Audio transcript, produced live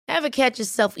Ever catch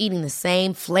yourself eating the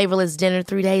same flavorless dinner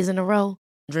 3 days in a row?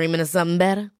 Dreaming of something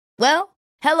better? Well,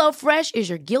 HelloFresh is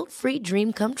your guilt-free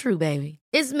dream come true, baby.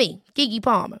 It's me, Keke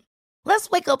Palmer. Let's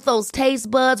wake up those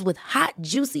taste buds with hot,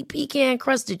 juicy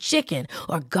pecan-crusted chicken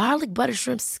or garlic butter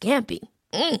shrimp scampi.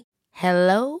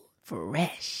 Hello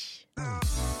Fresh.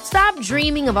 Stop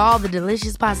dreaming of all the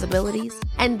delicious possibilities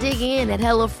and dig in at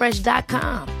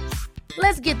HelloFresh.com.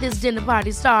 Let's get this dinner party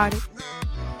started.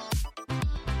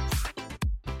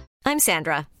 I'm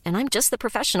Sandra, and I'm just the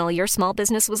professional your small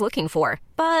business was looking for.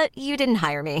 But you didn't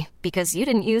hire me because you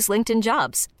didn't use LinkedIn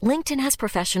Jobs. LinkedIn has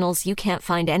professionals you can't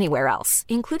find anywhere else,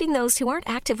 including those who aren't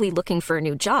actively looking for a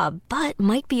new job, but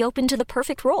might be open to the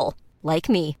perfect role, like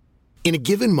me. In a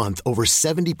given month, over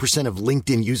 70% of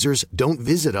LinkedIn users don't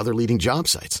visit other leading job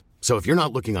sites. So if you're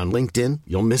not looking on LinkedIn,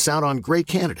 you'll miss out on great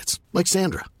candidates like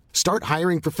Sandra. Start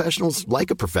hiring professionals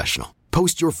like a professional.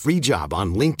 Post your free job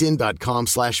on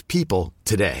linkedin.com/people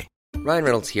today. Ryan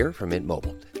Reynolds here from Mint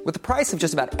Mobile. With the price of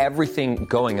just about everything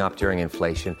going up during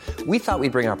inflation, we thought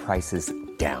we'd bring our prices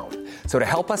down. So to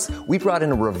help us, we brought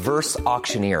in a reverse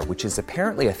auctioneer, which is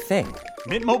apparently a thing.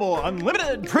 Mint Mobile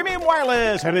Unlimited Premium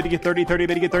Wireless. How to get 30, 30,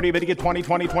 bit to get 30, bit to get 20,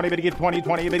 20, 20, bit to get 20,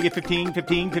 20, bit to get 15,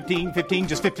 15, 15, 15,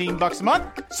 just $15 a month?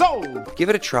 Sold! Give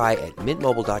it a try at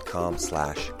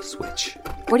mintmobile.com/switch.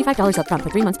 $45 up front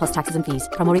for 3 months plus taxes and fees.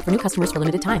 Promo rate for new customers for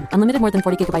limited time. Unlimited more than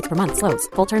 40 gigabytes per month. Slows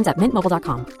full terms at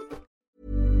mintmobile.com.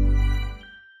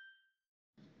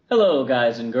 Hello,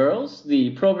 guys and girls. The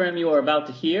program you are about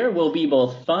to hear will be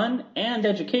both fun and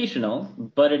educational,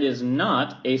 but it is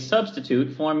not a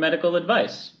substitute for medical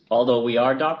advice. Although we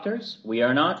are doctors, we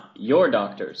are not your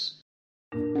doctors.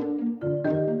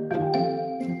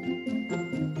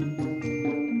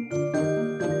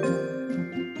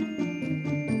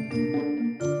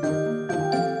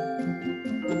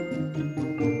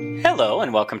 Hello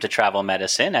and welcome to Travel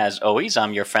Medicine. As always,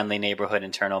 I'm your friendly neighborhood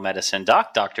internal medicine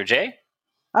doc, Dr. J.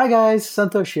 Hi guys,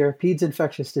 Santosh here, peds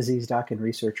infectious disease doc and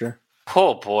researcher.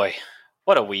 Oh boy,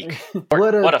 what a week.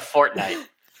 what a fortnight.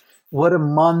 What a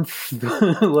month.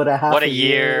 What a half What a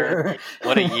year.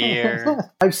 What a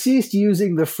year. I've ceased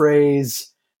using the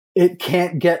phrase, it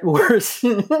can't get worse.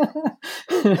 It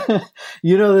can't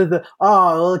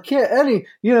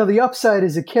the upside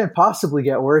is it can't possibly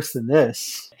get worse than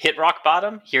this. Hit rock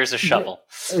bottom, here's a shovel.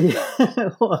 Yeah,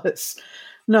 it was.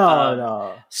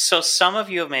 No. So some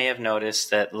of you may have noticed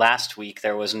that last week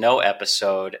there was no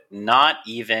episode, not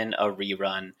even a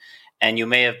rerun. And you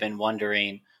may have been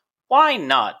wondering, why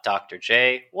not, Dr.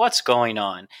 J? What's going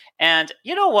on? And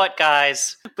you know what,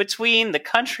 guys? Between the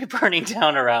country burning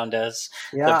down around us,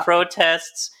 the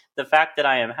protests, the fact that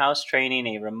I am house training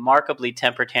a remarkably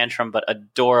temper tantrum but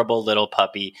adorable little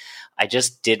puppy, I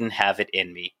just didn't have it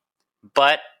in me.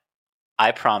 But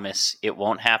I promise it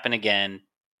won't happen again.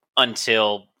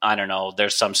 Until, I don't know,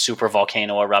 there's some super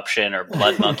volcano eruption or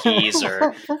blood monkeys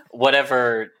or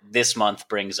whatever this month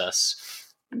brings us.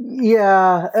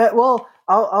 Yeah, well,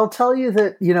 I'll tell you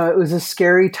that, it was a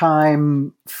scary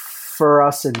time for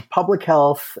us in public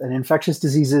health and infectious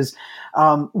diseases.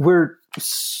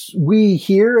 We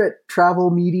here at Travel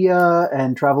Media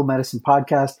and Travel Medicine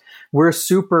Podcast, we're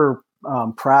super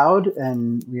proud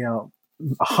and,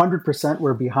 100%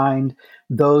 we're behind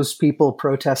those people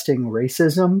protesting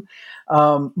racism.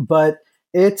 But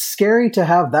it's scary to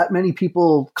have that many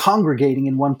people congregating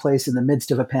in one place in the midst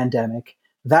of a pandemic.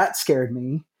 That scared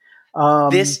me.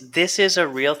 This is a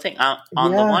real thing.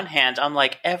 On the one hand, I'm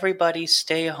like, everybody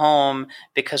stay home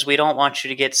because we don't want you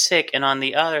to get sick. And on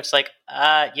the other, it's like,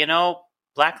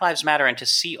 Black Lives Matter. And to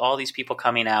see all these people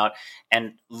coming out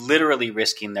and literally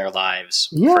risking their lives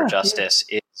for justice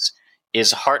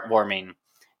is heartwarming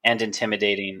and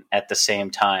intimidating at the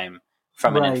same time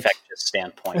from an infectious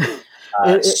standpoint.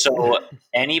 So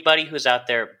anybody who's out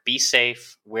there, be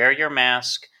safe, wear your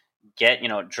mask,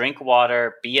 drink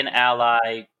water, be an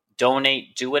ally,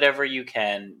 donate, do whatever you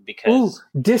can because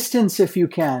distance if you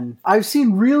can. I've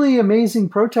seen really amazing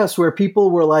protests where people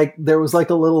were like, there was like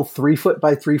a little 3 foot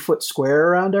by 3 foot square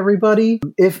around everybody.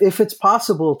 If it's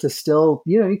possible to still,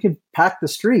 you could pack the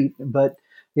street, but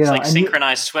it's like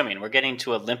synchronized swimming. We're getting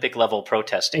to Olympic level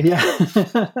protesting.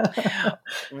 Yeah.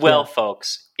 Well,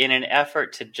 folks, in an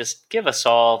effort to just give us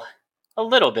all a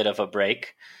little bit of a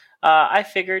break, I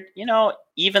figured,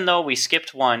 even though we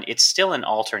skipped one, it's still an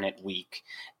alternate week.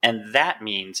 And that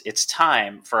means it's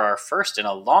time for our first in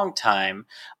a long time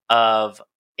of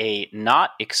a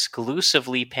not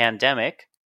exclusively pandemic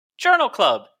Journal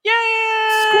Club.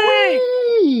 Yay!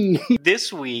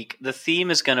 This week, the theme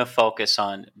is going to focus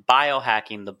on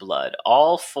biohacking the blood.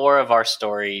 All 4 of our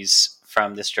stories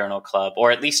from this Journal Club,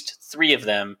 or at least 3 of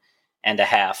them, and a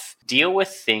half deal with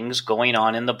things going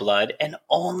on in the blood, and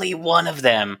only one of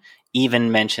them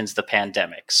even mentions the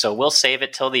pandemic. So we'll save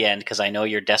it till the end because I know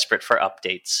you're desperate for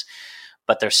updates,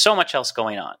 but there's so much else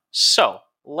going on. So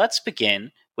let's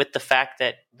begin with the fact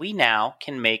that we now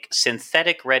can make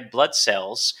synthetic red blood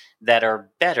cells that are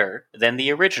better than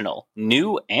the original,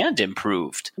 new and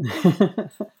improved.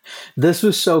 This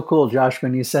was so cool, Josh,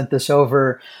 when you sent this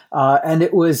over. And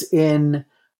it was in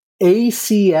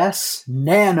ACS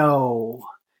Nano,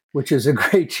 which is a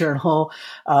great journal.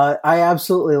 I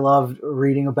absolutely loved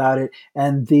reading about it.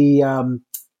 And the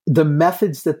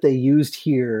methods that they used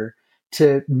here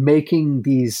to making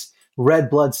these red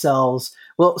blood cells,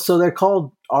 well, so they're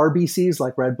called RBCs,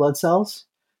 like red blood cells,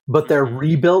 but they're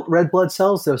rebuilt red blood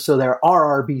cells, so they're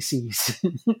RRBCs.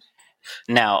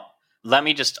 Now, I'm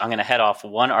going to head off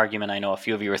one argument I know a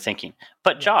few of you are thinking.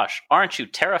 But Josh, aren't you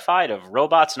terrified of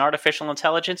robots and artificial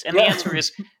intelligence? And the answer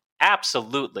is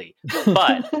absolutely.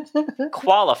 But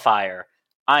qualifier,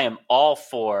 I am all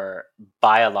for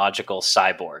biological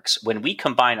cyborgs. When we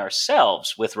combine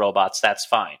ourselves with robots, that's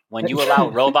fine. When you allow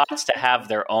robots to have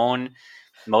their own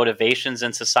motivations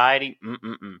in society,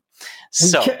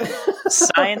 So,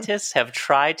 scientists have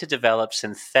tried to develop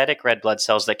synthetic red blood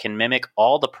cells that can mimic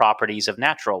all the properties of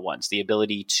natural ones, the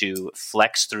ability to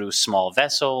flex through small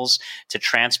vessels, to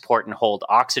transport and hold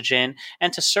oxygen,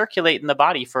 and to circulate in the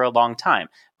body for a long time.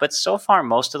 But so far,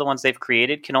 most of the ones they've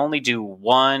created can only do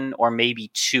 1 or maybe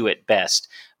 2 at best.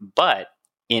 But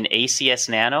in ACS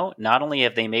Nano, not only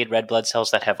have they made red blood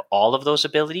cells that have all of those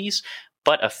abilities,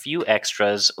 but a few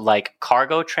extras like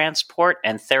cargo transport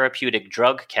and therapeutic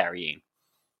drug carrying.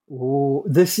 Ooh,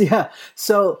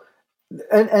 So,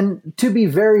 and to be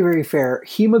very, very fair,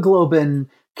 hemoglobin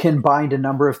can bind a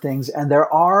number of things, and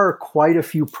there are quite a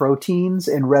few proteins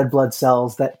in red blood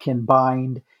cells that can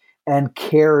bind and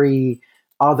carry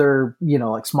other,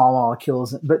 like small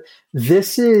molecules. But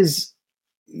this is,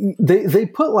 they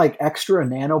put like extra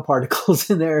nanoparticles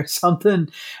in there or something,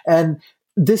 and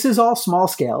this is all small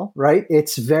scale, right?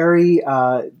 It's very,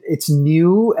 it's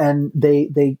new, and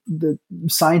the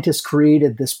scientists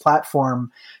created this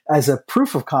platform as a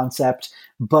proof of concept.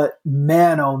 But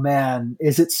man, oh man,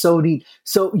 is it so neat!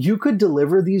 So you could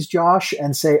deliver these, Josh,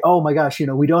 and say, "Oh my gosh,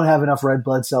 we don't have enough red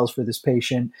blood cells for this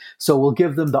patient, so we'll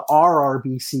give them the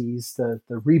RRBCs, the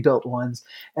rebuilt ones."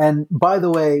 And by the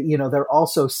way, they're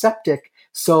also septic,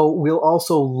 so we'll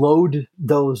also load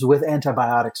those with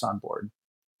antibiotics on board.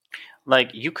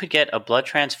 Like, you could get a blood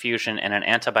transfusion and an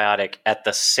antibiotic at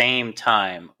the same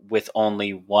time with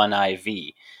only one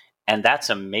IV. And that's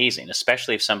amazing,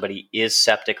 especially if somebody is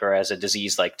septic or has a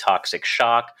disease like toxic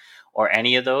shock or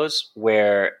any of those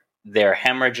where they're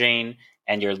hemorrhaging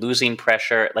and you're losing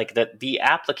pressure. Like, the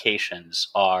applications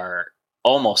are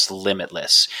almost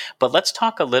limitless. But let's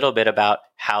talk a little bit about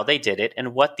how they did it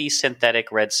and what these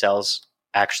synthetic red cells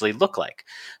actually look like.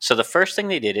 So the first thing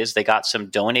they did is they got some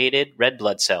donated red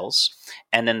blood cells,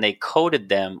 and then they coated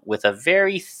them with a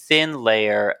very thin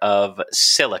layer of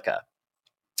silica.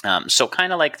 So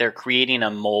kind of like they're creating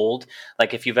a mold,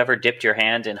 like if you've ever dipped your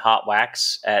hand in hot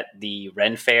wax at the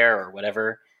Ren Fair or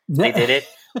whatever they did it,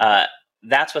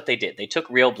 that's what they did. They took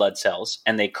real blood cells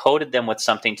and they coated them with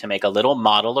something to make a little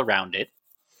model around it.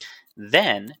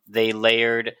 Then they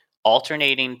layered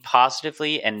alternating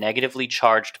positively and negatively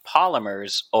charged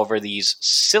polymers over these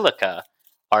silica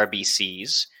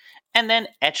RBCs, and then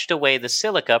etched away the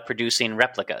silica, producing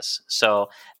replicas. So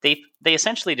they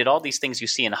essentially did all these things you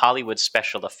see in Hollywood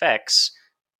special effects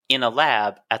in a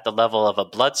lab at the level of a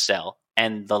blood cell.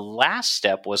 And the last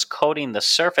step was coating the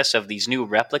surface of these new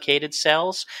replicated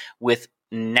cells with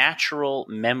natural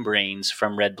membranes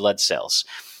from red blood cells.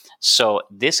 So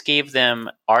this gave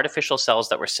them artificial cells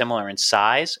that were similar in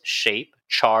size, shape,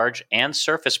 charge, and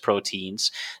surface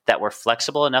proteins that were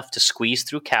flexible enough to squeeze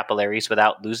through capillaries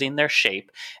without losing their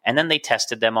shape. And then they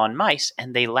tested them on mice,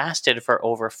 and they lasted for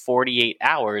over 48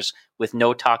 hours with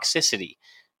no toxicity.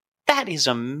 That is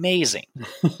amazing.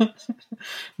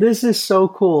 This is so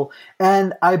cool.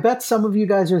 And I bet some of you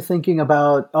guys are thinking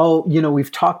about,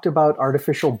 we've talked about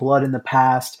artificial blood in the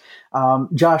past.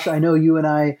 Josh, I know you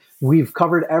and we've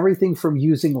covered everything from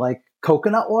using like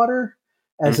coconut water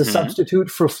as a substitute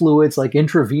for fluids, like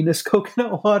intravenous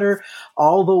coconut water,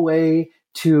 all the way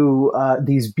to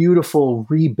these beautiful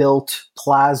rebuilt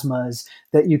plasmas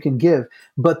that you can give.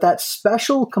 But that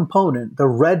special component, the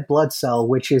red blood cell,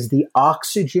 which is the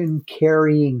oxygen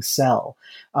carrying cell,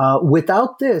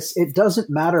 without this, it doesn't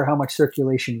matter how much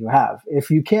circulation you have. If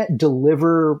you can't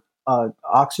deliver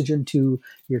oxygen to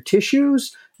your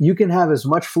tissues, you can have as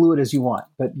much fluid as you want,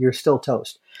 but you're still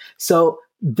toast. So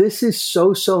this is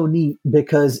so neat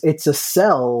because it's a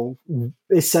cell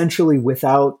essentially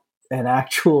without an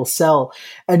actual cell.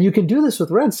 And you can do this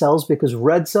with red cells because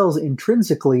red cells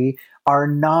intrinsically are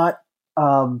not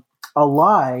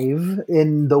alive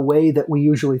in the way that we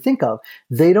usually think of.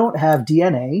 They don't have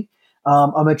DNA.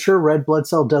 A mature red blood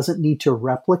cell doesn't need to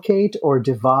replicate or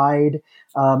divide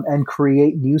and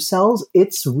create new cells.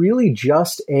 It's really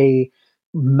just a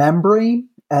membrane,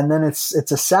 and then it's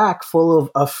a sac full of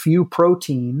a few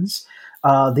proteins,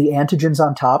 the antigens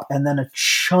on top, and then a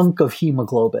chunk of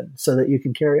hemoglobin so that you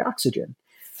can carry oxygen.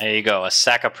 There you go, a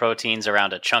sack of proteins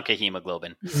around a chunk of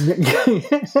hemoglobin.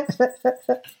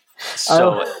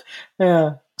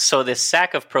 So this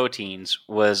sack of proteins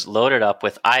was loaded up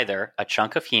with either a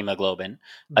chunk of hemoglobin,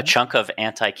 a chunk of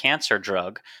anti-cancer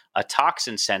drug, a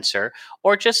toxin sensor,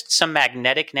 or just some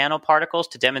magnetic nanoparticles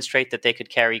to demonstrate that they could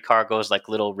carry cargoes like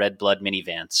little red blood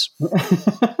minivans.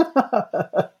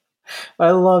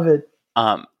 I love it.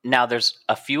 Now, there's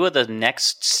a few of the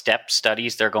next step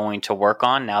studies they're going to work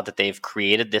on now that they've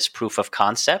created this proof of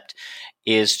concept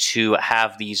is to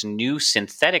have these new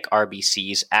synthetic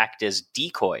RBCs act as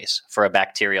decoys for a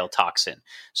bacterial toxin.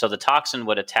 So the toxin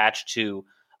would attach to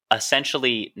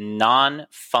essentially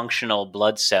non-functional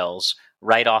blood cells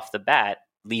right off the bat,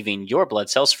 leaving your blood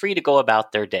cells free to go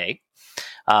about their day.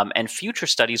 And future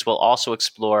studies will also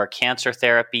explore cancer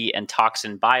therapy and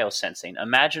toxin biosensing.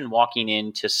 Imagine walking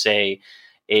into, say,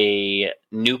 a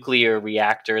nuclear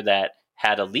reactor that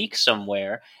had a leak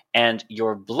somewhere, and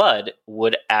your blood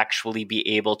would actually be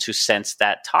able to sense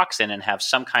that toxin and have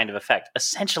some kind of effect.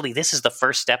 Essentially, this is the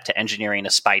first step to engineering a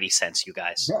Spidey sense, you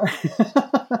guys.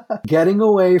 Getting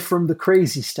away from the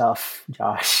crazy stuff,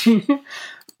 Josh.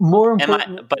 More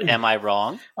important. Am I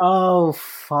wrong? Oh,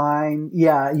 fine.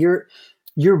 Yeah,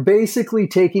 you're basically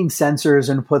taking sensors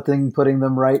and putting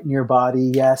them right in your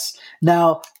body. Yes.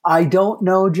 Now, I don't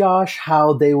know, Josh,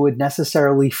 how they would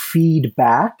necessarily feed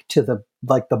back to the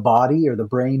body or the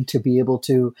brain to be able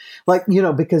to,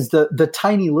 because the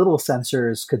tiny little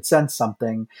sensors could sense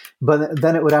something, but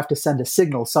then it would have to send a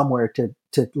signal somewhere to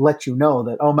let you know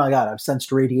that, oh my God, I've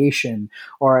sensed radiation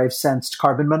or I've sensed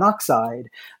carbon monoxide.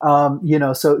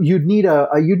 So you'd need a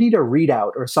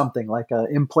readout or something, like a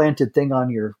implanted thing on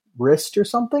your wrist or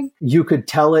something. You could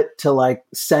tell it to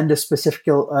send a specific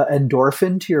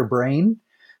endorphin to your brain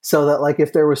so that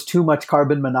if there was too much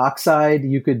carbon monoxide,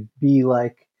 you could be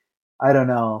I don't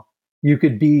know, you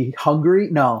could be hungry.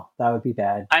 No, that would be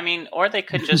bad. I mean, or they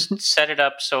could just set it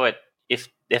up so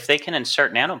if they can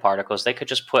insert nanoparticles, they could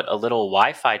just put a little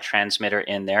Wi-Fi transmitter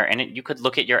in there, and you could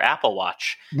look at your Apple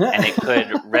Watch, and it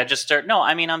could register. No,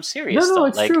 I mean, I'm serious. No,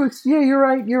 it's true. You're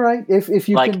right. If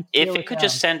you can, if it could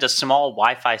just send a small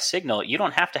Wi-Fi signal, you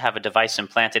don't have to have a device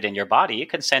implanted in your body.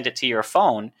 It could send it to your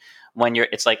phone when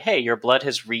it's like, hey, your blood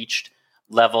has reached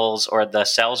levels, or the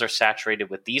cells are saturated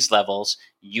with these levels.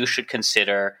 You should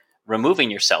consider removing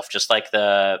yourself, just like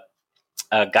the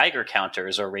Geiger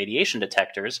counters or radiation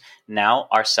detectors. Now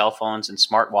our cell phones and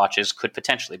smartwatches could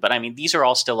potentially, but I mean, these are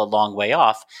all still a long way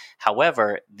off.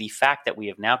 However, the fact that we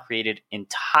have now created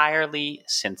entirely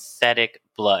synthetic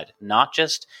blood, not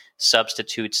just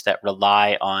substitutes that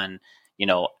rely on,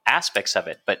 aspects of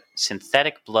it, but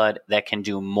synthetic blood that can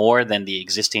do more than the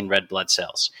existing red blood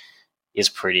cells, is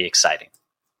pretty exciting.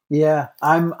 Yeah,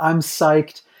 I'm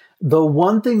psyched. The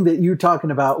one thing that you're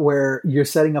talking about where you're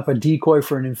setting up a decoy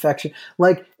for an infection,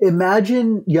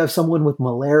 imagine you have someone with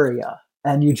malaria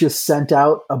and you just sent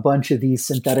out a bunch of these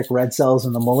synthetic red cells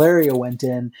and the malaria went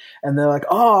in and they're like,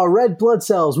 oh, red blood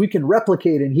cells, we can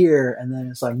replicate in here. And then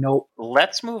it's like, nope.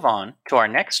 Let's move on to our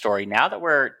next story. Now that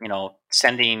we're,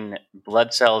 sending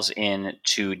blood cells in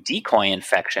to decoy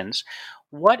infections,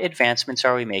 what advancements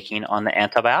are we making on the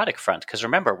antibiotic front? Because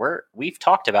remember, we've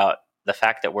talked about the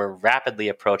fact that we're rapidly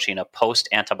approaching a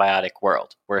post-antibiotic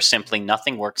world where simply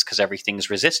nothing works because everything's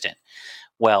resistant.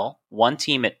 Well, one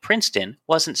team at Princeton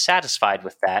wasn't satisfied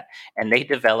with that, and they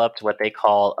developed what they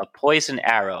call a poison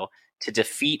arrow to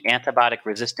defeat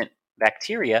antibiotic-resistant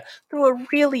bacteria through a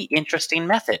really interesting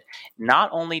method. Not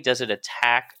only does it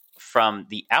attack from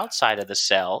the outside of the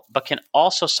cell, but can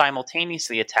also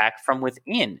simultaneously attack from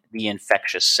within the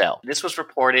infectious cell. This was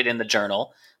reported in the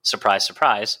journal, surprise,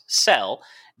 surprise, Cell,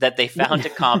 that they found a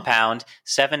compound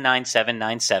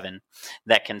 79797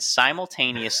 that can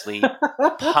simultaneously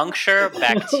puncture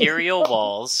bacterial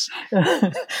walls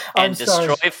and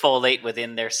destroy folate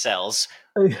within their cells.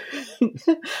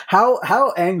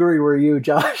 How angry were you,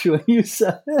 Josh, when you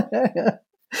saw that?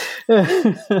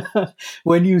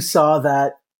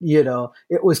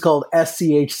 It was called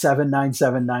SCH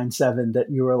 79797, that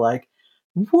you were like,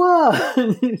 what?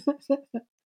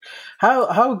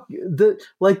 How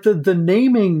the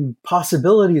naming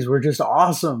possibilities were just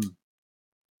awesome.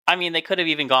 I mean, they could have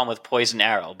even gone with poison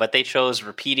arrow, but they chose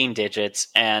repeating digits,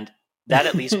 and that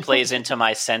at least plays into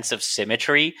my sense of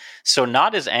symmetry. So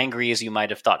not as angry as you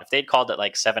might have thought. If they'd called it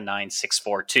like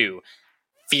 79642,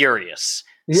 furious.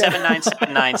 Yeah.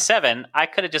 79797, I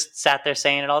could have just sat there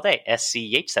saying it all day.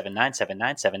 SCH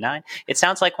 797979. It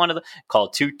sounds like one of the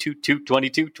call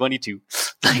 2222222.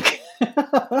 Like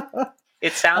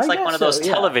it sounds like one of those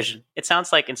television. It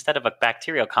sounds like instead of a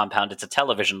bacterial compound, it's a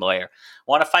television lawyer.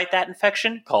 Want to fight that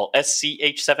infection? Call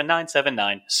SCH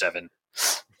 79797.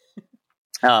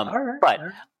 But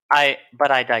I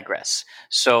digress.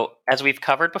 So as we've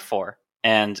covered before,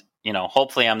 and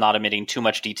hopefully I'm not omitting too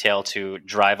much detail to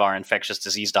drive our infectious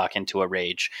disease doc into a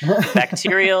rage.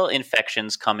 Bacterial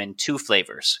infections come in two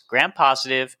flavors,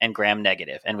 gram-positive and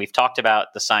gram-negative. And we've talked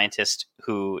about the scientist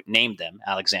who named them,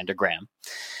 Alexander Graham.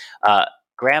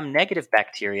 Gram-negative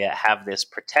bacteria have this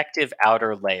protective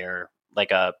outer layer, like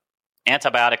a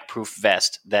antibiotic-proof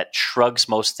vest that shrugs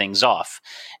most things off.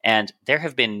 And there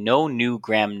have been no new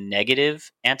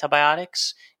gram-negative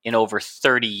antibiotics in over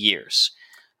 30 years.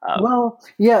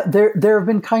 There have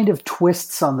been kind of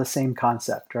twists on the same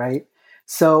concept, right?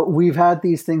 So we've had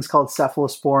these things called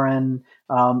cephalosporin,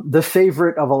 the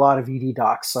favorite of a lot of ED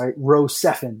docs, like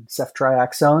Rocephin,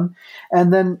 ceftriaxone.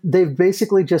 And then they've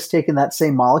basically just taken that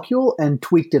same molecule and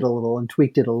tweaked it a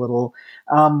little.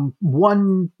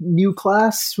 One new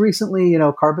class recently,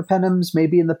 carbapenems,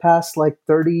 maybe in the past like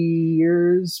 30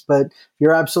 years, but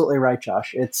you're absolutely right,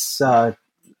 Josh. It's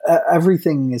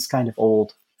everything is kind of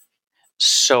old.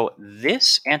 So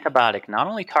this antibiotic not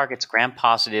only targets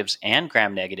gram-positives and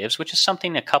gram-negatives, which is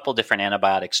something a couple different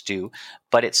antibiotics do,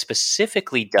 but it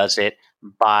specifically does it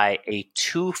by a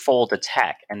twofold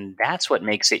attack, and that's what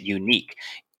makes it unique.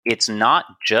 It's not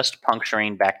just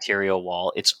puncturing bacterial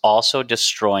wall, it's also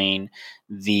destroying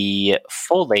the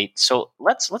folate. So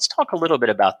let's talk a little bit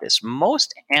about this.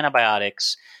 Most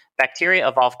antibiotics, bacteria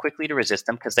evolve quickly to resist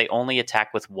them because they only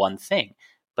attack with one thing.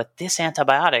 But this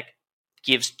antibiotic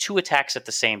gives two attacks at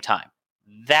the same time.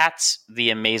 That's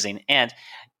the amazing. And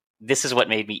this is what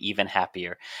made me even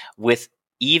happier. With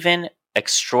even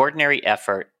extraordinary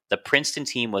effort, the Princeton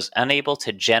team was unable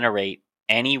to generate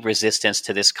any resistance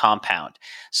to this compound.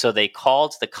 So they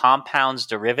called the compound's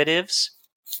derivatives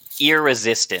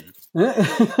irresistant.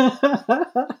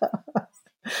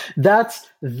 That's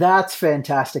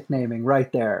fantastic naming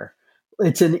right there.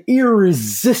 It's an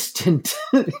irresistant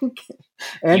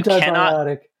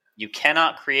antibiotic. You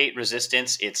cannot create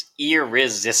resistance. It's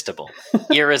irresistible.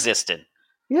 Irresistant.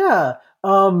 Yeah.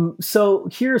 So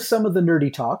here's some of the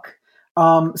nerdy talk.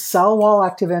 Cell wall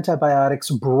active antibiotics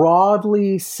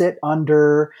broadly sit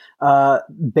under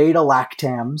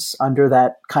beta-lactams, under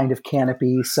that kind of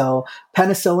canopy. So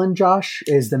penicillin, Josh,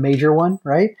 is the major one,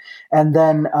 right? And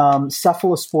then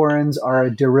cephalosporins are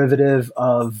a derivative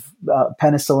of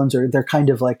penicillins, or they're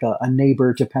kind of like a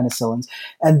neighbor to penicillins.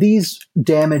 And these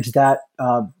damage that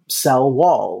cell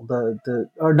wall,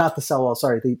 or not the cell wall,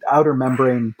 sorry, the outer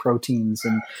membrane proteins,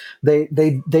 and they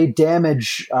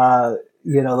damage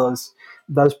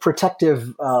those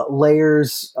protective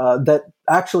layers that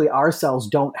actually our cells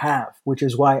don't have, which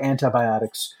is why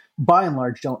antibiotics, by and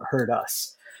large, don't hurt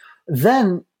us.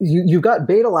 Then you've got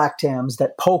beta-lactams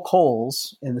that poke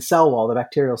holes in the cell wall, the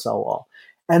bacterial cell wall.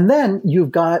 And then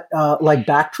you've got like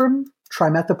Bactrim,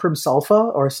 trimethoprim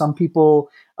sulfa, or some people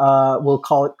will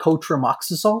call it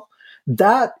cotrimoxazole.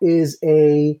 That is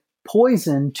a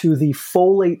poison to the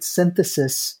folate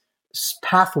synthesis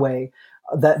pathway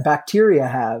that bacteria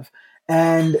have.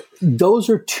 And those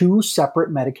are two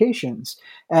separate medications.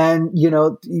 And, you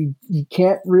don't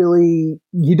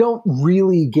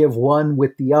really give one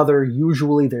with the other.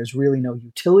 Usually there's really no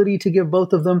utility to give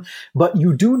both of them. But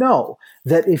you do know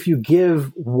that if you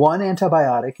give one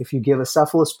antibiotic, if you give a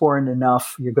cephalosporin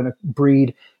enough, you're going to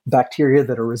breed bacteria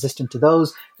that are resistant to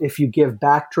those. If you give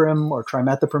Bactrim or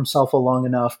trimethoprim sulfa long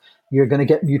enough, you're going to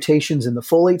get mutations in the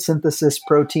folate synthesis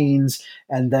proteins,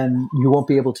 and then you won't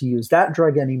be able to use that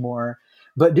drug anymore.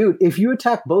 But dude, if you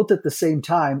attack both at the same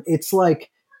time, it's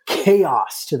like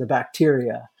chaos to the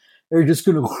bacteria. They're just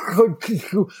going to,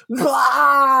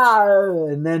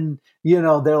 and then,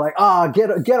 they're like,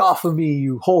 get off of me,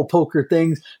 you hole poker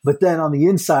things. But then on the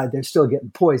inside, they're still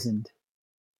getting poisoned.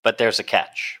 But there's a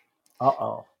catch.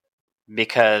 Uh-oh.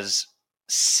 Because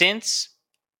since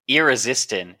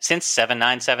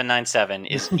 79797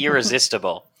 is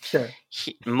irresistible, sure.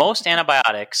 Most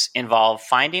antibiotics involve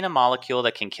finding a molecule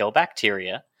that can kill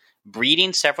bacteria,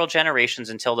 breeding several generations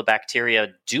until the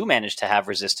bacteria do manage to have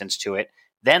resistance to it,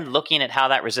 then looking at how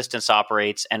that resistance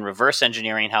operates and reverse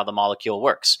engineering how the molecule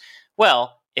works.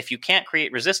 Well, if you can't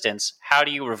create resistance, how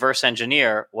do you reverse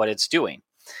engineer what it's doing?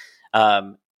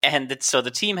 So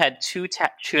the team had two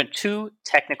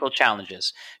technical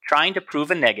challenges: trying to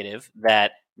prove a negative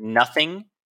that nothing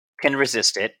can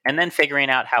resist it, and then figuring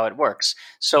out how it works.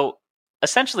 So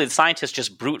essentially, the scientists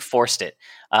just brute forced it.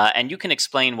 And you can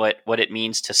explain what it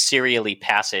means to serially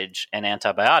passage an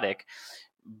antibiotic.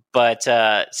 But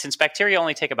since bacteria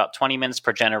only take about 20 minutes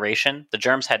per generation, the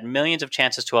germs had millions of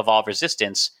chances to evolve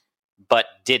resistance, but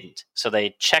didn't. So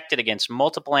they checked it against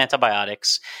multiple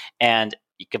antibiotics, and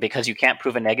because you can't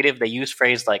prove a negative, they use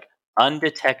phrase like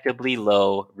undetectably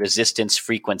low resistance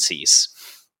frequencies.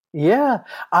 Yeah,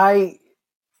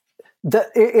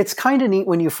 it's kind of neat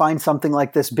when you find something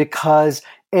like this because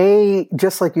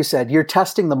just like you said, you're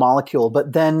testing the molecule,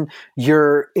 but then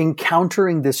you're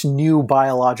encountering this new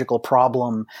biological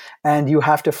problem and you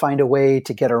have to find a way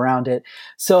to get around it.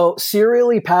 So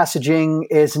serially passaging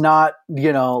is not,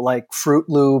 like Fruit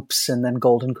Loops and then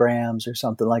Golden Grams or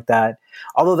something like that.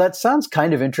 Although that sounds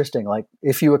kind of interesting. Like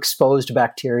if you exposed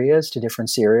bacteria to different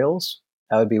cereals,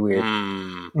 that would be weird.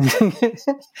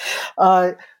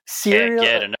 Can't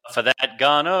get enough of that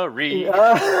gonorrhea.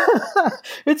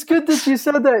 It's good that you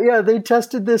said that. Yeah, they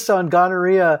tested this on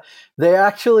gonorrhea. They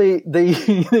actually they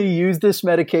used this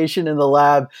medication in the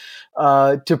lab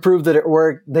to prove that it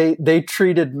worked. They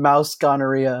treated mouse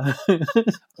gonorrhea.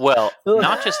 Well,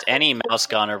 not just any mouse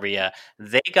gonorrhea.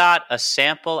 They got a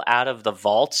sample out of the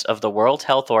vaults of the World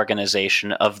Health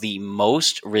Organization of the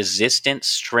most resistant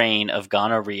strain of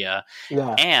gonorrhea,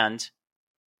 and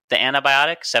the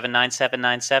antibiotic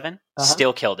 79797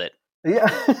 still killed it. Yeah,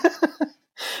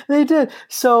 they did.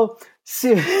 So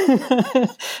see,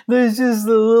 there's just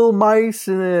the little mice,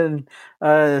 and then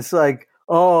it's like,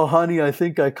 oh, honey, I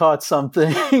think I caught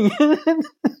something.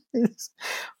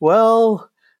 Well,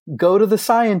 go to the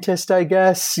scientist, I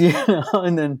guess,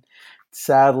 and then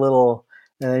sad little,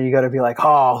 and then you got to be like,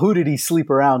 oh, who did he sleep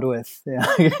around with? Yeah.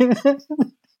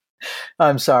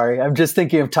 I'm sorry. I'm just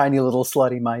thinking of tiny little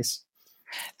slutty mice.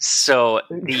 So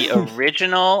the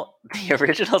original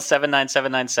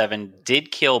 79797 did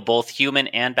kill both human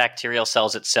and bacterial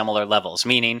cells at similar levels,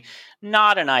 meaning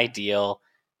not an ideal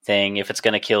thing if it's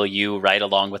going to kill you right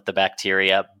along with the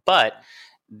bacteria. But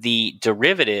the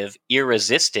derivative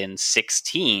Irresistin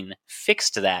 16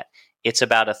 fixed that. It's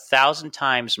about 1,000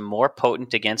 times more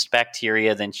potent against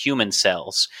bacteria than human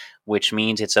cells, which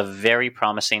means it's a very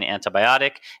promising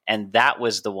antibiotic. And that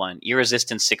was the one.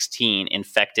 Irresistin 16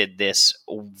 infected this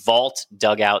vault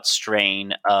dugout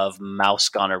strain of mouse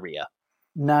gonorrhea.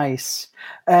 Nice.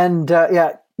 And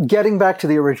getting back to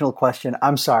the original question,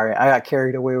 I'm sorry, I got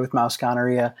carried away with mouse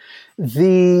gonorrhea.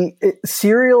 The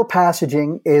serial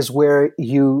passaging is where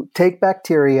you take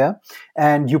bacteria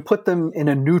and you put them in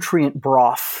a nutrient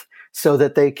broth so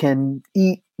that they can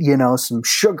eat, some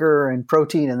sugar and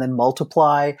protein and then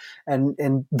multiply,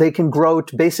 and they can grow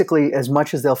to basically as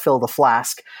much as they'll fill the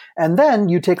flask. And then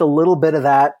you take a little bit of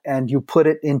that and you put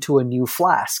it into a new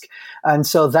flask. And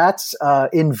so that's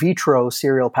in vitro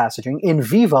serial passaging. In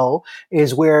vivo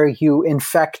is where you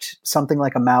infect something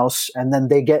like a mouse and then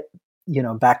they get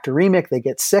bacteremic, they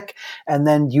get sick, and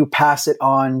then you pass it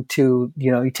on to,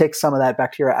 you take some of that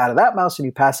bacteria out of that mouse and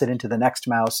you pass it into the next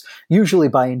mouse, usually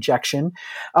by injection.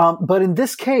 But in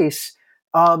this case,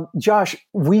 Josh,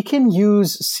 we can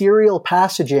use serial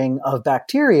passaging of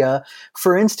bacteria.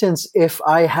 For instance, if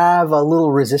I have a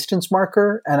little resistance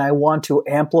marker and I want to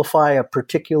amplify a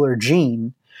particular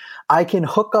gene, I can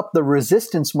hook up the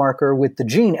resistance marker with the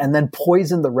gene and then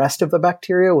poison the rest of the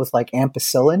bacteria with like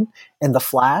ampicillin in the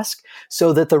flask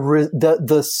so that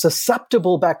the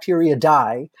susceptible bacteria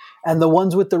die and the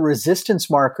ones with the resistance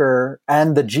marker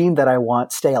and the gene that I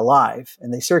want stay alive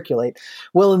and they circulate.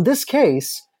 Well, in this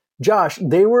case, Josh,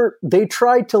 they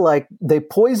tried to they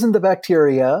poisoned the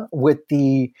bacteria with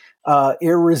the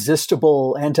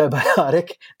irresistible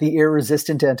antibiotic, the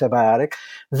irresistant antibiotic.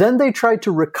 Then they tried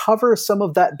to recover some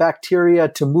of that bacteria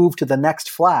to move to the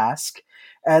next flask.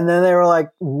 And then they were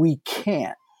like, we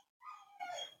can't.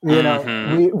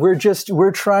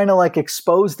 We're trying to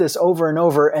expose this over and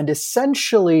over. And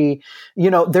essentially,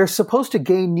 they're supposed to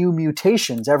gain new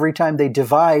mutations every time they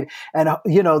divide. And,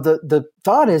 the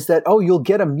thought is that, you'll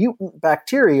get a mutant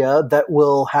bacteria that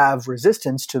will have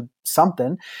resistance to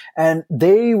something. And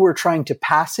they were trying to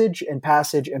passage and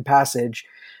passage and passage.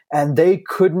 And they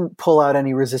couldn't pull out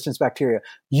any resistance bacteria.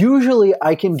 Usually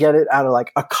I can get it out of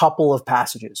a couple of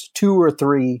passages, 2 or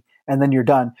 3. And then you're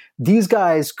done. These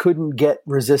guys couldn't get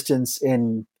resistance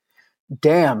in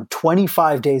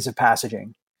 25 days of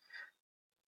passaging.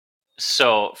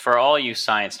 So for all you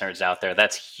science nerds out there,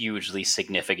 that's hugely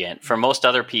significant. For most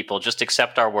other people, just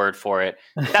accept our word for it.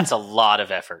 That's a lot of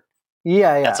effort.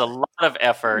 Yeah. That's a lot of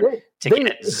effort to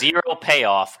get zero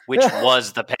payoff, which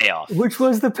was the payoff. Which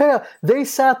was the payoff. They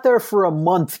sat there for a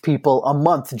month,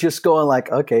 just going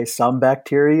like, okay, some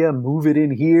bacteria, move it in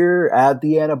here, add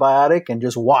the antibiotic, and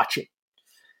just watch it.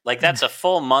 Like, that's a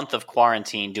full month of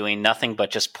quarantine doing nothing but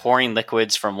just pouring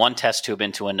liquids from one test tube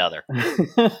into another.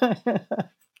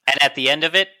 And at the end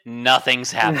of it,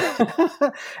 nothing's happened.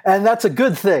 And that's a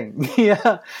good thing.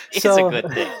 Yeah. It's a good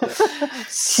thing.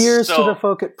 Cheers to the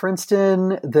folk at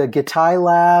Princeton, the Gitai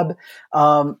Lab.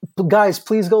 Guys,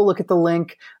 please go look at the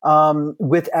link.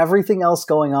 With everything else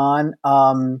going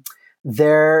on,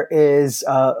 there is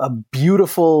a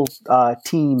beautiful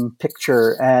team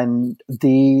picture, and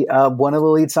the one of the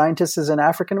lead scientists is an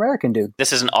African American dude.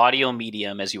 This is an audio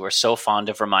medium, as you are so fond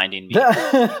of reminding me.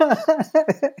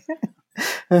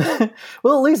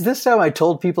 Well, at least this time I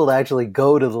told people to actually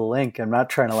go to the link. I'm not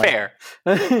trying to Fair.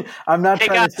 I'm not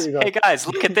trying guys, to say, hey guys,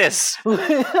 look at this.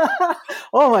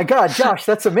 Oh my God, Josh,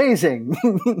 that's amazing.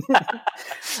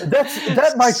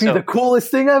 that might be the coolest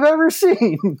thing I've ever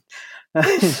seen.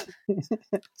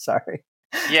 Sorry.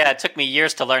 Yeah, it took me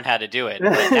years to learn how to do it,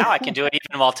 but now I can do it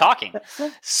even while talking.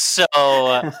 So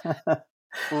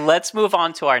let's move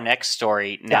on to our next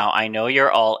story. Now, I know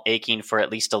you're all aching for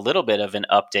at least a little bit of an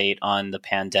update on the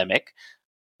pandemic.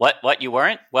 What, you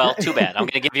weren't? Well, too bad. I'm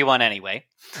going to give you one anyway.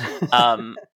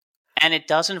 And it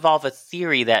does involve a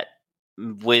theory that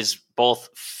was both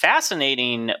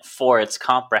fascinating for its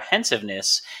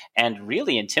comprehensiveness and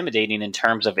really intimidating in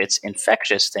terms of its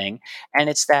infectious thing. And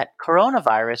it's that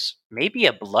coronavirus may be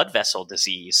a blood vessel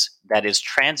disease that is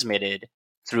transmitted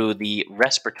through the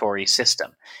respiratory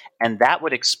system. And that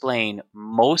would explain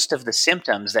most of the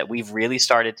symptoms that we've really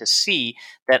started to see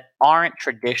that aren't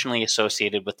traditionally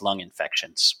associated with lung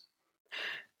infections.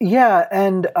 Yeah,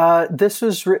 and this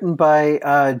was written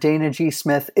by Dana G.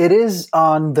 Smith. It is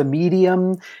on the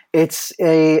Medium. It's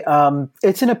an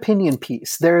opinion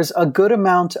piece. There's a good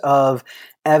amount of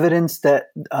evidence that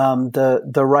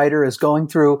the writer is going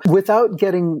through. Without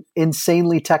getting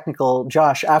insanely technical,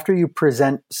 Josh, after you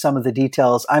present some of the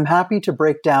details, I'm happy to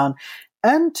break down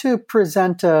and to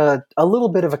present a little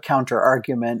bit of a counter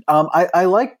argument. I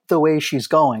like the way she's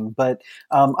going, but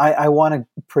I want to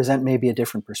present maybe a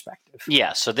different perspective.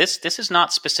 Yeah, so this is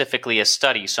not specifically a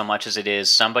study so much as it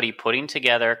is somebody putting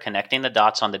together, connecting the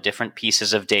dots on the different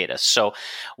pieces of data. So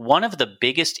one of the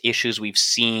biggest issues we've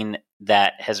seen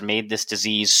that has made this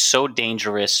disease so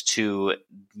dangerous to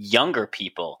younger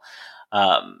people,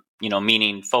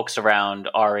 meaning folks around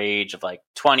our age of like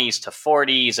 20s to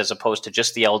 40s, as opposed to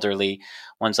just the elderly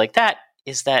ones like that,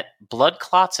 is that blood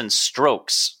clots and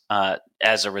strokes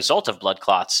as a result of blood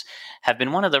clots have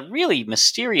been one of the really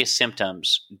mysterious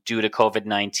symptoms due to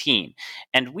COVID-19.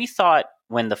 And we thought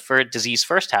when the disease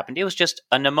first happened, it was just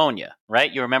a pneumonia,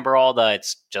 right? You remember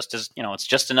it's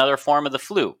just another form of the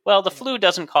flu. Well, the flu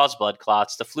doesn't cause blood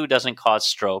clots. The flu doesn't cause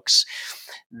strokes.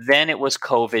 Then it was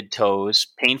COVID toes,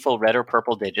 painful red or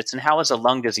purple digits. And how is a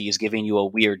lung disease giving you a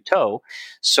weird toe?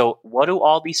 So what do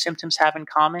all these symptoms have in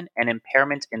common? An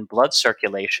impairment in blood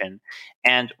circulation.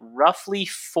 And roughly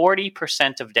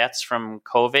 40% of deaths from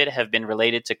COVID have been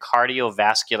related to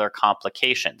cardiovascular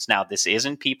complications. Now, this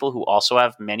isn't people who also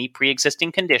have many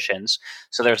pre-existing conditions,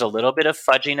 so there's a little bit of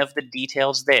fudging of the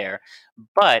details there,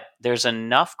 but there's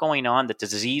enough going on that the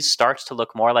disease starts to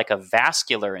look more like a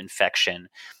vascular infection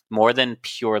more than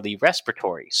purely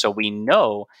respiratory. So we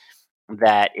know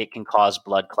that it can cause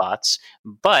blood clots,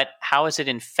 but how is it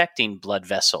infecting blood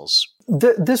vessels?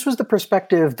 This was the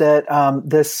perspective that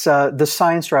the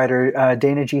science writer,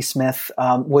 Dana G. Smith,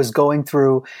 was going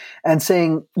through and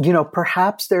saying,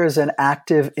 perhaps there is an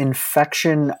active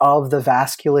infection of the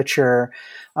vasculature,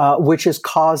 which is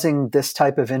causing this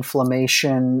type of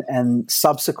inflammation and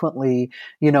subsequently,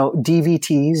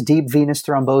 DVTs, deep venous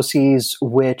thromboses,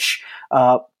 which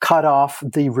cut off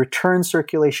the return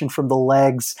circulation from the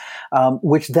legs,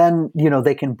 which then,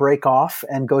 they can break off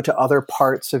and go to other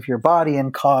parts of your body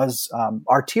and cause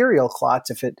arterial clots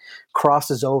if it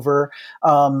crosses over.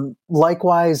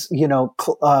 Likewise,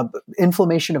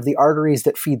 inflammation of the arteries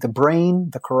that feed the brain,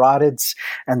 the carotids,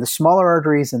 and the smaller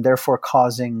arteries, and therefore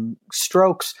causing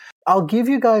strokes. I'll give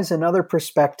you guys another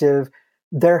perspective.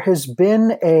 There has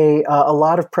been a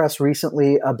lot of press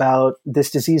recently about this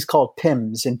disease called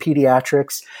PIMS in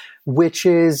pediatrics, which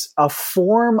is a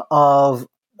form of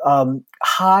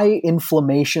high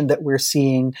inflammation that we're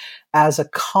seeing as a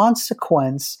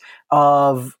consequence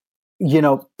of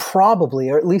probably,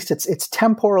 or at least it's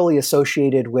temporally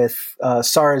associated with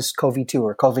SARS-CoV-2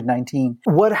 or COVID-19.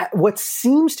 What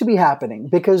seems to be happening,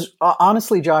 because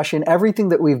honestly, Josh, in everything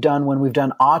that we've done, when we've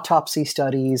done autopsy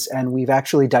studies and we've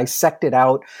actually dissected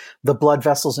out the blood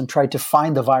vessels and tried to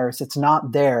find the virus, it's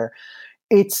not there.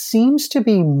 It seems to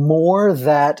be more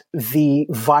that the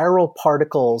viral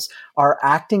particles are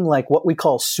acting like what we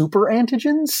call super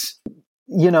antigens.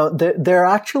 They're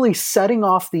actually setting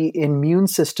off the immune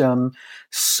system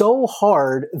so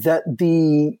hard that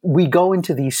we go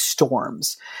into these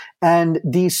storms. And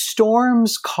these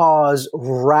storms cause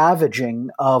ravaging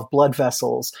of blood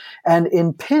vessels. And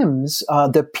in PIMS,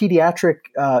 the pediatric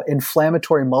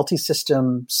inflammatory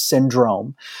multisystem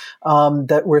syndrome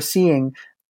that we're seeing,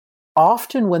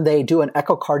 often when they do an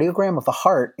echocardiogram of the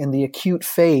heart in the acute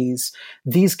phase,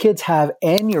 these kids have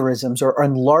aneurysms or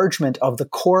enlargement of the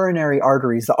coronary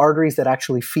arteries, the arteries that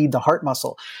actually feed the heart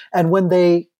muscle. And when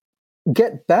they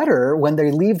get better, when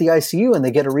they leave the ICU and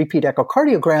they get a repeat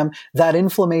echocardiogram, that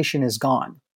inflammation is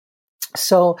gone.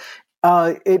 So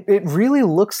it really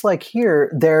looks like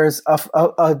here there's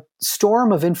a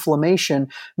storm of inflammation,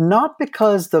 not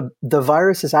because the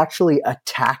virus is actually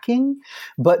attacking,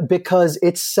 but because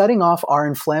it's setting off our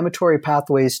inflammatory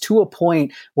pathways to a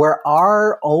point where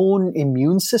our own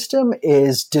immune system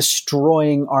is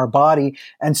destroying our body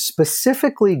and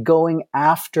specifically going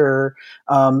after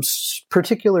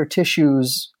particular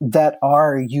tissues that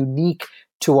are unique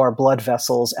to our blood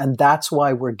vessels. And that's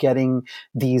why we're getting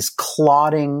these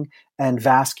clotting and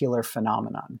vascular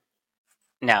phenomenon.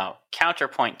 Now,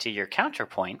 counterpoint to your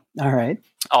counterpoint. All right.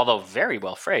 Although very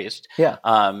well phrased. Yeah.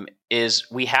 Is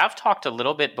we have talked a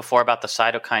little bit before about the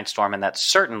cytokine storm, and that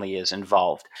certainly is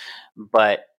involved.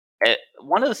 But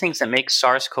one of the things that makes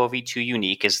SARS-CoV-2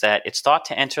 unique is that it's thought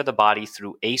to enter the body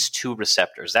through ACE2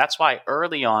 receptors. That's why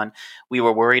early on we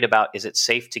were worried about, is it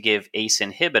safe to give ACE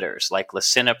inhibitors like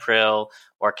lisinopril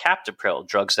or captopril,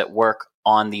 drugs that work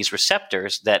on these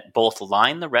receptors that both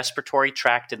line the respiratory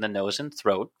tract in the nose and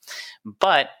throat,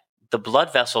 but the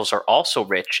blood vessels are also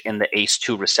rich in the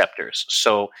ACE2 receptors.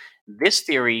 So this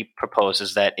theory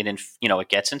proposes that it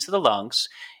gets into the lungs.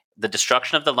 The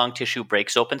destruction of the lung tissue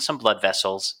breaks open some blood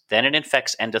vessels, then it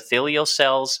infects endothelial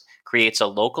cells, creates a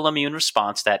local immune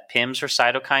response, that PIMS or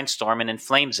cytokine storm, and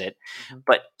inflames it. Mm-hmm.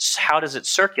 But how does it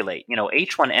circulate?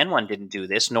 H1N1 didn't do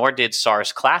this, nor did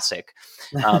SARS Classic.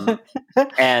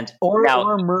 And or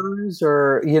MERS,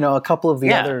 or a couple of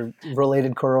the other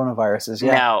related coronaviruses.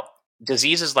 Yeah. Now,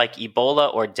 diseases like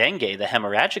Ebola or dengue, the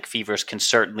hemorrhagic fevers, can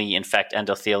certainly infect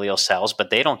endothelial cells, but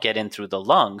they don't get in through the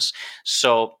lungs.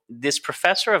 So this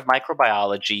professor of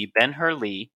microbiology, Ben-Hur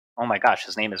Lee, oh my gosh,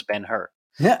 his name is Ben-Hur.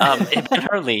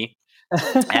 Ben-Hur Lee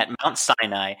at Mount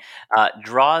Sinai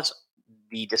draws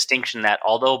the distinction that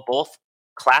although both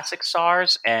classic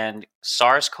SARS and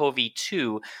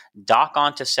SARS-CoV-2 dock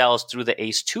onto cells through the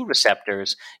ACE2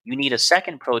 receptors, you need a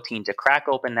second protein to crack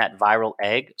open that viral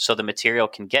egg so the material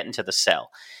can get into the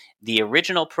cell. The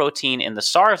original protein in the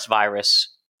SARS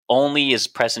virus only is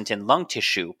present in lung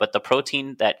tissue, but the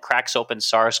protein that cracks open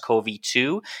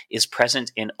SARS-CoV-2 is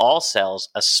present in all cells,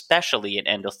 especially in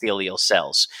endothelial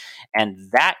cells.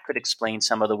 And that could explain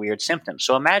some of the weird symptoms.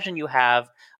 So imagine you have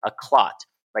a clot,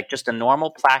 like just a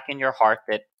normal plaque in your heart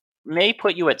that may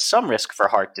put you at some risk for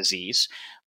heart disease,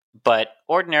 but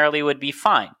ordinarily would be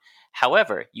fine.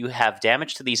 However, you have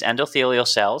damage to these endothelial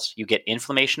cells, you get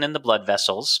inflammation in the blood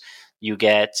vessels, you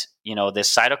get,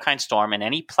 this cytokine storm, and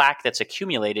any plaque that's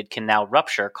accumulated can now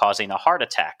rupture, causing a heart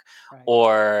attack, right,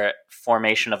 or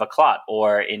formation of a clot.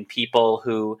 Or in people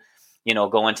who,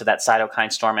 go into that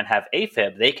cytokine storm and have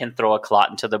AFib, they can throw a clot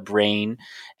into the brain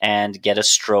and get a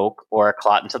stroke, or a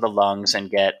clot into the lungs and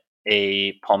get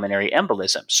a pulmonary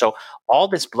embolism. So all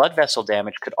this blood vessel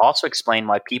damage could also explain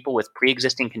why people with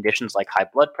pre-existing conditions like high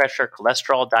blood pressure,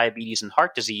 cholesterol, diabetes, and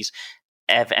heart disease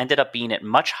have ended up being at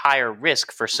much higher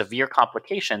risk for severe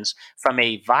complications from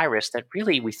a virus that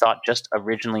really we thought just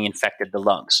originally infected the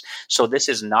lungs. So this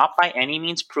is not by any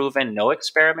means proven. No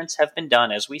experiments have been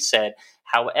done, as we said.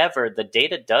 However, the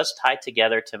data does tie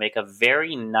together to make a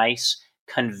very nice,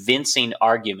 convincing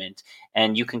argument,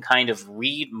 and you can kind of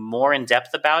read more in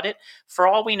depth about it. For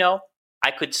all we know, I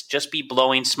could just be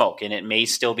blowing smoke, and it may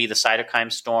still be the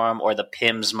cytokine storm or the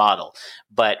PIMS model,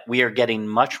 but we are getting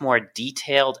much more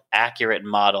detailed, accurate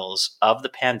models of the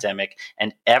pandemic,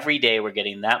 and every day we're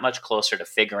getting that much closer to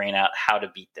figuring out how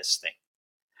to beat this thing.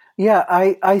 Yeah,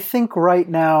 I think right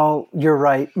now, you're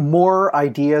right, more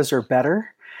ideas are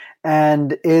better,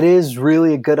 and it is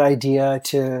really a good idea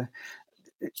to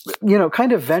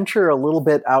kind of venture a little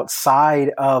bit outside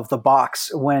of the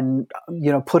box when,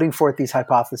 putting forth these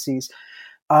hypotheses.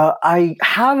 I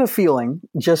have a feeling,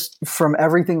 just from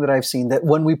everything that I've seen, that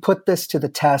when we put this to the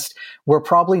test, we're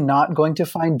probably not going to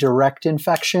find direct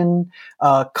infection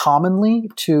commonly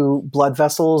to blood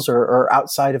vessels or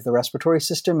outside of the respiratory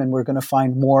system, and we're going to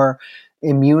find more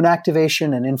immune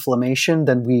activation and inflammation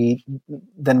than we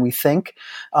think,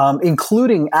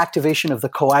 including activation of the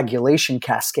coagulation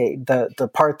cascade, the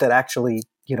part that actually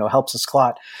helps us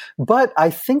clot. But I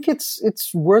think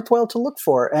it's worthwhile to look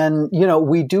for. And,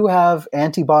 we do have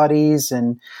antibodies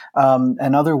and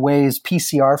other ways,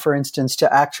 PCR, for instance,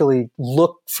 to actually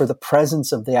look for the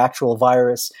presence of the actual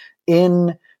virus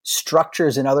in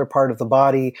structures in other part of the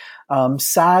body.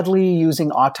 Sadly,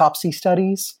 using autopsy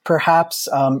studies, perhaps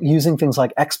using things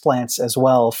like explants as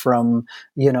well from,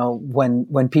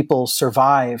 when people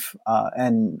survive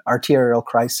an arterial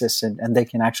crisis and they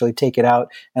can actually take it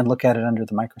out and look at it under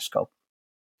the microscope.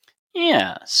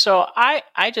 Yeah, so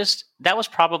that was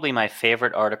probably my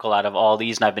favorite article out of all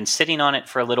these, and I've been sitting on it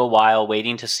for a little while,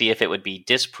 waiting to see if it would be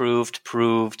disproved,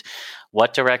 proved,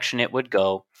 what direction it would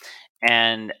go.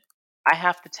 And I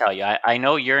have to tell you, I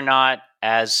know you're not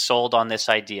as sold on this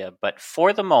idea, but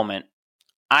for the moment,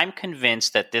 I'm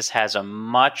convinced that this has a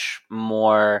much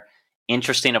more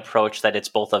interesting approach, that it's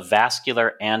both a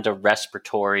vascular and a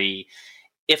respiratory,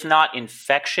 if not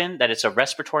infection, that it's a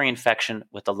respiratory infection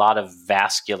with a lot of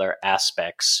vascular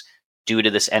aspects due to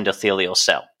this endothelial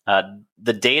cell.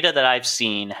 The data that I've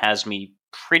seen has me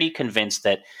pretty convinced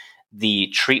that the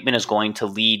treatment is going to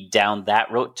lead down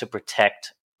that road to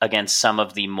protect against some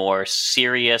of the more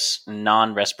serious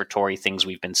non-respiratory things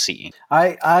we've been seeing.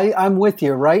 I'm with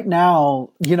you. Right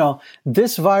now,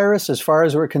 this virus, as far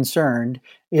as we're concerned,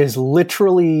 is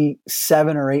literally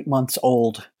 7 or 8 months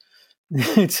old.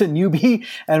 It's a newbie,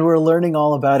 and we're learning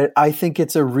all about it. I think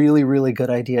it's a really, really good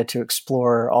idea to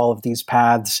explore all of these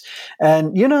paths.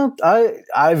 And,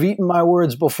 I've eaten my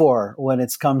words before when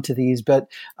it's come to these, but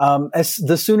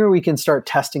the sooner we can start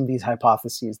testing these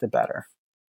hypotheses, the better.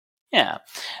 Yeah.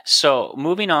 So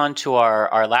moving on to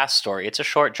our last story. It's a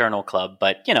short journal club,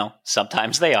 but,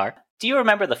 sometimes they are. Do you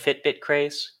remember the Fitbit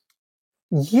craze?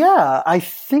 Yeah, I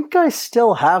think I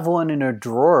still have one in a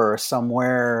drawer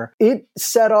somewhere. It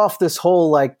set off this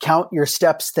whole count your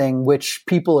steps thing, which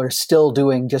people are still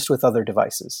doing just with other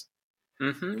devices.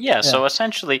 Mm-hmm. Yeah. So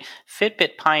essentially,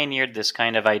 Fitbit pioneered this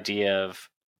kind of idea of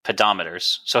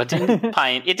pedometers. So it didn't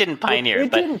pioneer,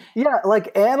 but didn't. Yeah,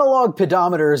 analog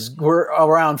pedometers were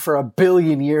around for a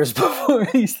billion years before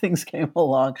these things came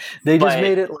along. They just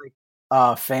made it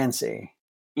fancy.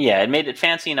 Yeah, it made it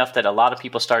fancy enough that a lot of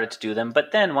people started to do them.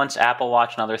 But then once Apple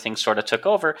Watch and other things sort of took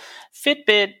over,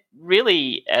 Fitbit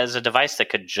really, as a device that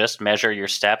could just measure your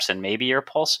steps and maybe your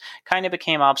pulse, kind of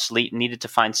became obsolete and needed to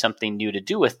find something new to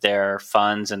do with their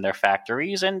funds and their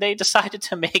factories. And they decided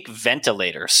to make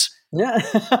ventilators. Yeah.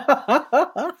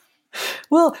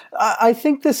 Well, I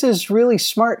think this is really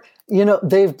smart.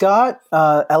 They've got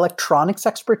electronics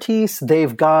expertise.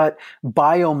 They've got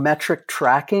biometric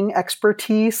tracking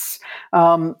expertise.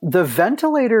 The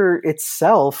ventilator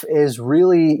itself is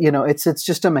really, it's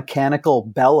just a mechanical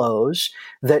bellows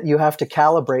that you have to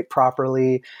calibrate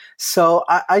properly. So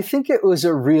I think it was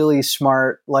a really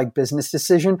smart business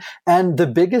decision. And the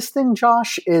biggest thing,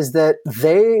 Josh, is that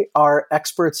they are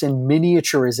experts in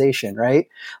miniaturization, right?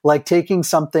 Taking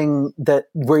something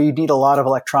where you need a lot of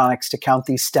electronics to count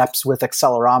these steps with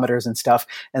accelerometers and stuff,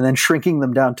 and then shrinking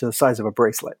them down to the size of a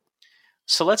bracelet.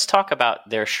 So let's talk about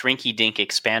their shrinky-dink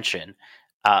expansion.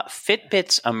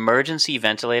 Fitbit's emergency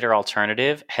ventilator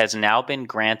alternative has now been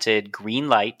granted green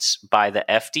lights by the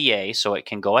FDA, so it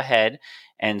can go ahead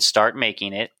and start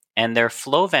making it. And their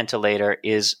flow ventilator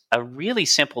is a really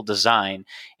simple design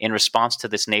in response to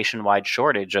this nationwide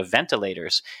shortage of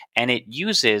ventilators. And it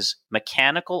uses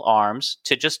mechanical arms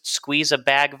to just squeeze a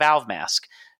bag valve mask,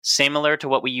 similar to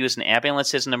what we use in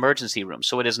ambulances and emergency rooms.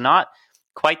 So it is not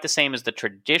quite the same as the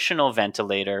traditional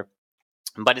ventilator,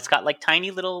 but it's got tiny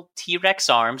little T-Rex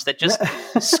arms that just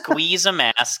squeeze a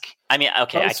mask. I mean,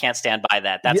 okay, I can't stand by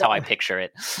that. That's how I picture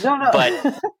it. No.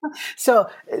 But so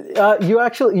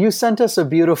you sent us a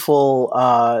beautiful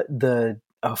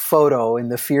photo in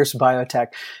the Fierce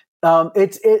Biotech.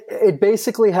 It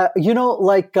basically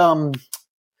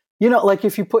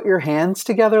if you put your hands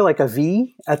together like a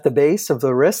V at the base of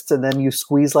the wrists and then you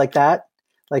squeeze like that,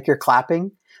 like you're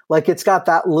clapping. It's got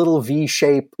that little V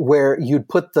shape where you'd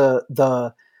put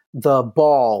the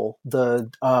ball,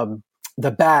 the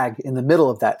bag in the middle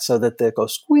of that so that they go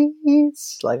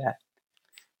squeeze like that.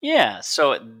 Yeah,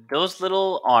 so those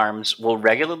little arms will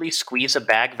regularly squeeze a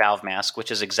bag valve mask,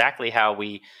 which is exactly how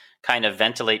we kind of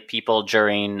ventilate people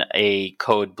during a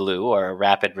code blue or a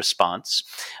rapid response.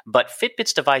 But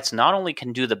Fitbit's device not only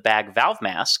can do the bag valve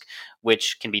mask,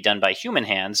 which can be done by human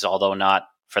hands, although not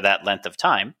for that length of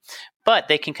time, but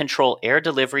they can control air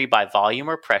delivery by volume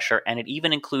or pressure, and it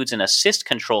even includes an assist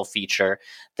control feature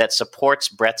that supports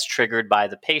breaths triggered by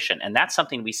the patient. And that's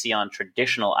something we see on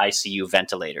traditional ICU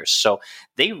ventilators. So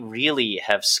they really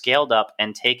have scaled up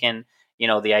and taken,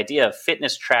 the idea of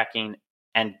fitness tracking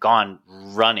and gone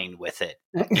running with it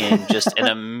in just an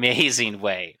amazing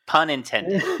way. Pun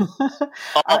intended.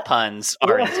 All puns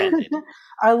are intended.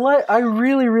 I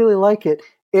really, really like it.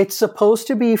 It's supposed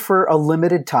to be for a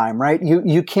limited time, right?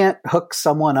 You can't hook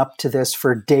someone up to this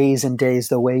for days and days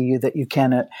the way that you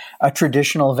can a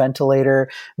traditional ventilator,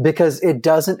 because it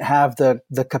doesn't have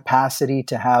the capacity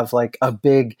to have like a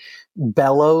big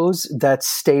bellows that's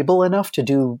stable enough to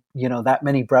do, that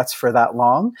many breaths for that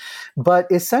long. But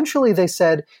essentially they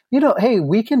said, hey,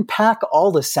 we can pack all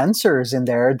the sensors in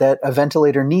there that a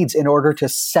ventilator needs in order to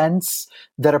sense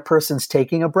that a person's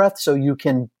taking a breath, so you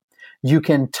can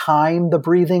time the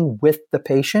breathing with the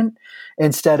patient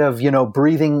instead of,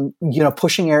 breathing,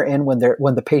 pushing air in when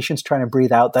the patient's trying to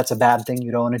breathe out. That's a bad thing.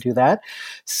 You don't want to do that.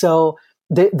 So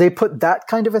they put that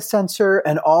kind of a sensor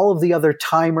and all of the other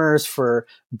timers for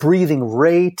breathing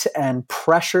rate and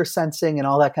pressure sensing and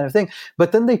all that kind of thing.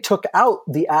 But then they took out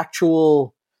the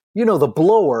actual, the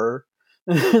blower.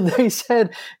 They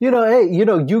said, hey,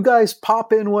 you guys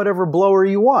pop in whatever blower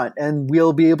you want and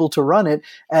we'll be able to run it.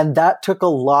 And that took a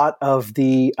lot of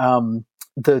the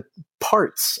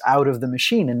parts out of the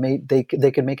machine and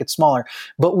they could make it smaller.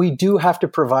 But we do have to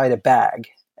provide a bag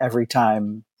every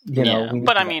time.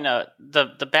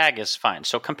 The bag is fine.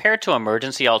 So compared to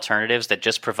emergency alternatives that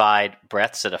just provide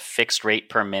breaths at a fixed rate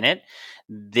per minute,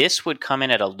 this would come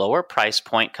in at a lower price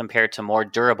point compared to more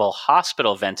durable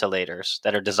hospital ventilators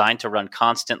that are designed to run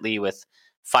constantly with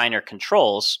finer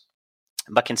controls,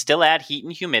 but can still add heat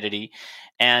and humidity.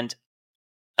 And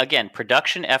again,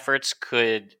 production efforts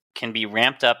can be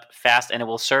ramped up fast, and it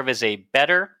will serve as a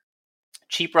better,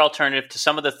 cheaper alternative to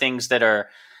some of the things that are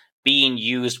being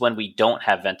used when we don't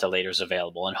have ventilators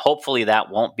available. And hopefully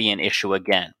that won't be an issue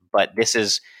again. But this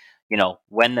is,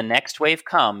 when the next wave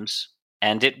comes,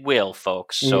 and it will,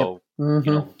 folks. So,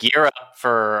 gear up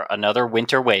for another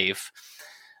winter wave.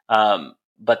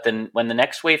 But then when the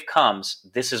next wave comes,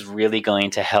 this is really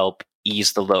going to help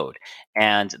ease the load.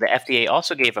 And the FDA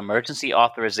also gave emergency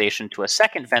authorization to a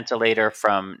second ventilator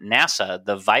from NASA,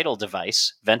 the Vital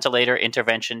device, Ventilator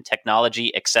Intervention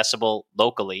Technology Accessible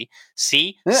Locally.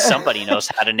 See, somebody knows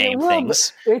how to name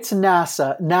things. It's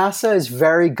NASA. NASA is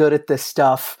very good at this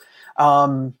stuff.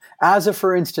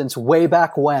 For instance, way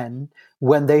back when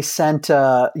they sent,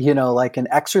 like an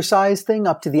exercise thing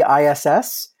up to the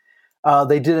ISS,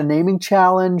 they did a naming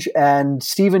challenge, and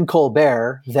Stephen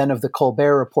Colbert, then of the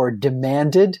Colbert Report,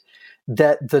 demanded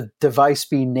that the device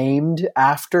be named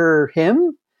after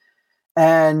him.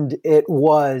 And it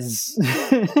was,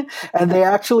 and they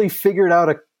actually figured out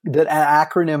an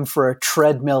acronym for a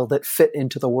treadmill that fit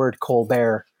into the word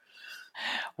Colbert.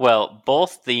 Well,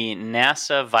 both the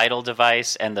NASA Vital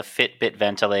device and the Fitbit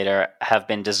ventilator have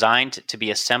been designed to be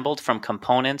assembled from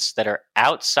components that are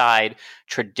outside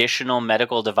traditional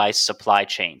medical device supply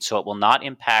chain. So it will not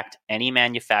impact any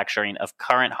manufacturing of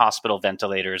current hospital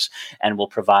ventilators and will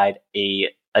provide a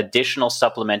additional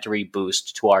supplementary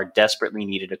boost to our desperately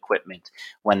needed equipment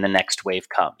when the next wave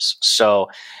comes. So,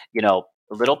 a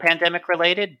little pandemic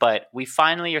related, but we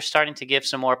finally are starting to give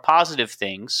some more positive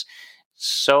things.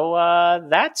 So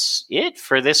that's it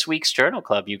for this week's Journal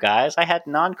Club, you guys. I had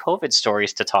non-COVID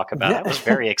stories to talk about. I was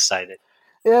very excited.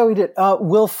 Yeah, we did.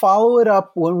 We'll follow it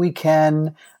up when we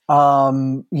can,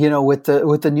 with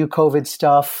the new COVID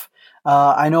stuff.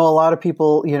 I know a lot of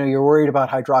people, you're worried about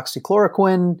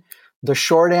hydroxychloroquine. The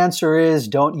short answer is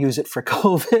don't use it for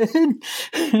COVID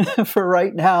for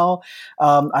right now.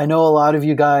 I know a lot of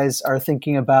you guys are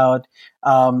thinking about,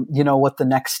 what the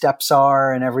next steps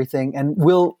are and everything. And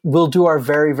we'll do our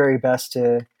very, very best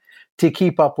to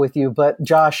keep up with you. But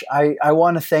Josh, I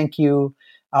want to thank you.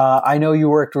 I know you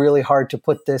worked really hard to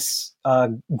put this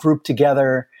group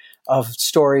together of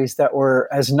stories that were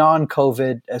as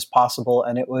non-COVID as possible.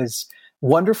 And it was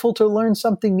wonderful to learn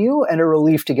something new and a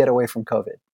relief to get away from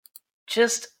COVID.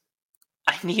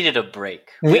 I needed a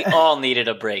break. We all needed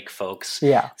a break, folks.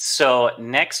 Yeah. So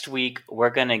next week,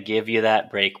 we're going to give you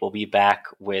that break. We'll be back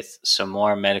with some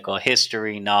more medical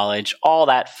history, knowledge, all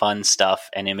that fun stuff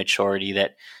and immaturity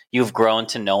that you've grown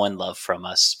to know and love from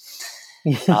us.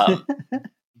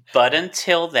 But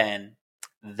until then,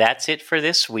 that's it for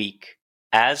this week.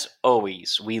 As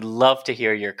always, we love to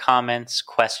hear your comments,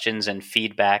 questions, and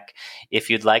feedback. If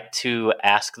you'd like to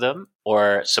ask them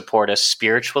or support us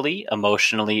spiritually,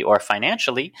 emotionally, or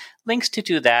financially, links to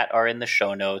do that are in the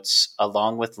show notes,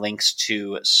 along with links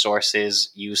to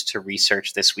sources used to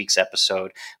research this week's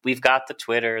episode. We've got the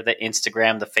Twitter, the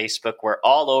Instagram, the Facebook. We're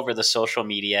all over the social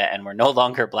media, and we're no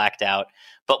longer blacked out,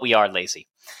 but we are lazy.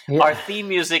 Yeah. Our theme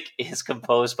music is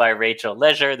composed by Rachel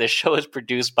Leisure. The show is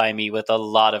produced by me with a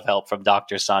lot of help from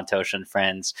Dr. Santosh and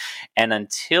friends. And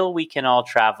until we can all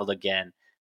travel again,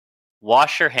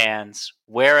 wash your hands,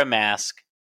 wear a mask,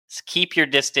 keep your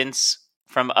distance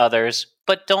from others,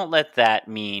 but don't let that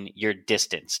mean you're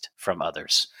distanced from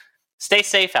others. Stay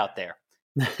safe out there.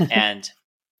 And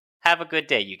have a good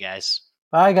day, you guys.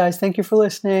 Bye, guys. Thank you for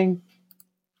listening.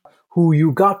 Who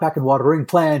you got back in watering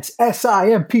plants?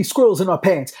 SIMP, squirrels in my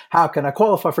pants. How can I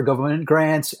qualify for government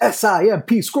grants?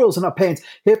 SIMP, squirrels in my pants.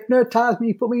 Hypnotize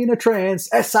me, put me in a trance.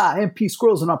 SIMP,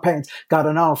 squirrels in my pants. Got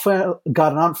an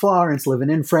Aunt Florence living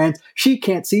in France. She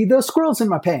can't see the squirrels in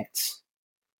my pants.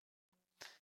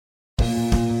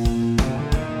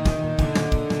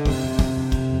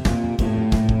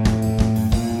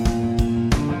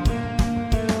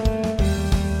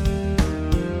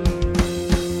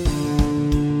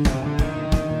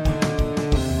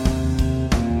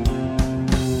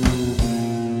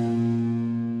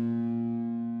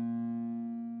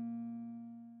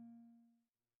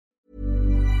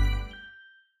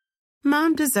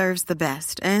 Mom deserves the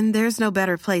best, and there's no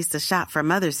better place to shop for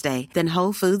Mother's Day than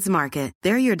Whole Foods Market.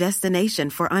 They're your destination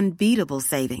for unbeatable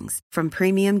savings, from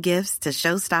premium gifts to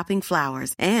show-stopping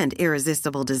flowers and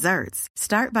irresistible desserts.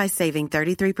 Start by saving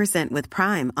 33% with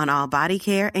Prime on all body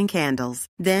care and candles.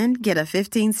 Then get a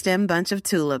 15-stem bunch of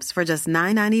tulips for just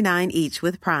 $9.99 each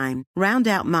with Prime. Round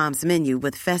out Mom's menu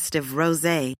with festive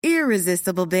rosé,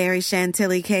 irresistible berry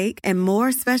chantilly cake, and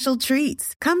more special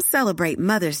treats. Come celebrate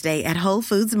Mother's Day at Whole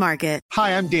Foods Market.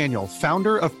 Hi, I'm Daniel,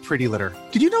 founder of Pretty Litter.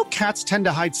 Did you know cats tend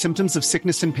to hide symptoms of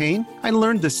sickness and pain? I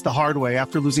learned this the hard way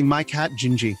after losing my cat,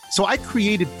 Gingy. So I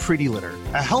created Pretty Litter,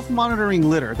 a health monitoring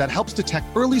litter that helps detect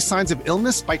early signs of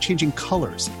illness by changing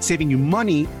colors, saving you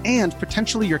money and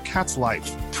potentially your cat's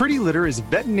life. Pretty Litter is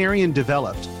veterinarian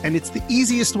developed, and it's the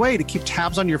easiest way to keep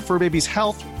tabs on your fur baby's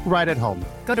health right at home.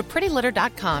 Go to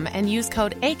prettylitter.com and use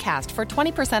code ACAST for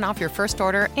 20% off your first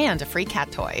order and a free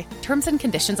cat toy. Terms and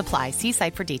conditions apply. See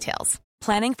site for details.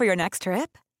 Planning for your next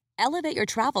trip? Elevate your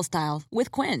travel style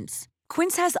with Quince.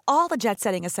 Quince has all the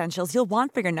jet-setting essentials you'll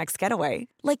want for your next getaway,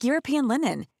 like European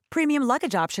linen, premium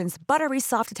luggage options, buttery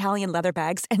soft Italian leather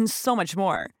bags, and so much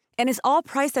more. And is all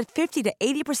priced at 50 to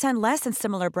 80% less than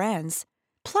similar brands.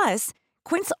 Plus,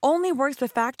 Quince only works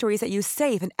with factories that use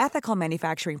safe and ethical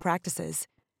manufacturing practices.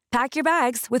 Pack your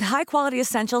bags with high-quality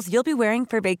essentials you'll be wearing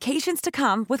for vacations to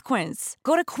come with Quince.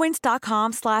 Go to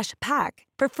quince.com/pack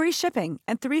for free shipping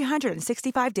and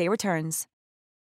 365-day returns.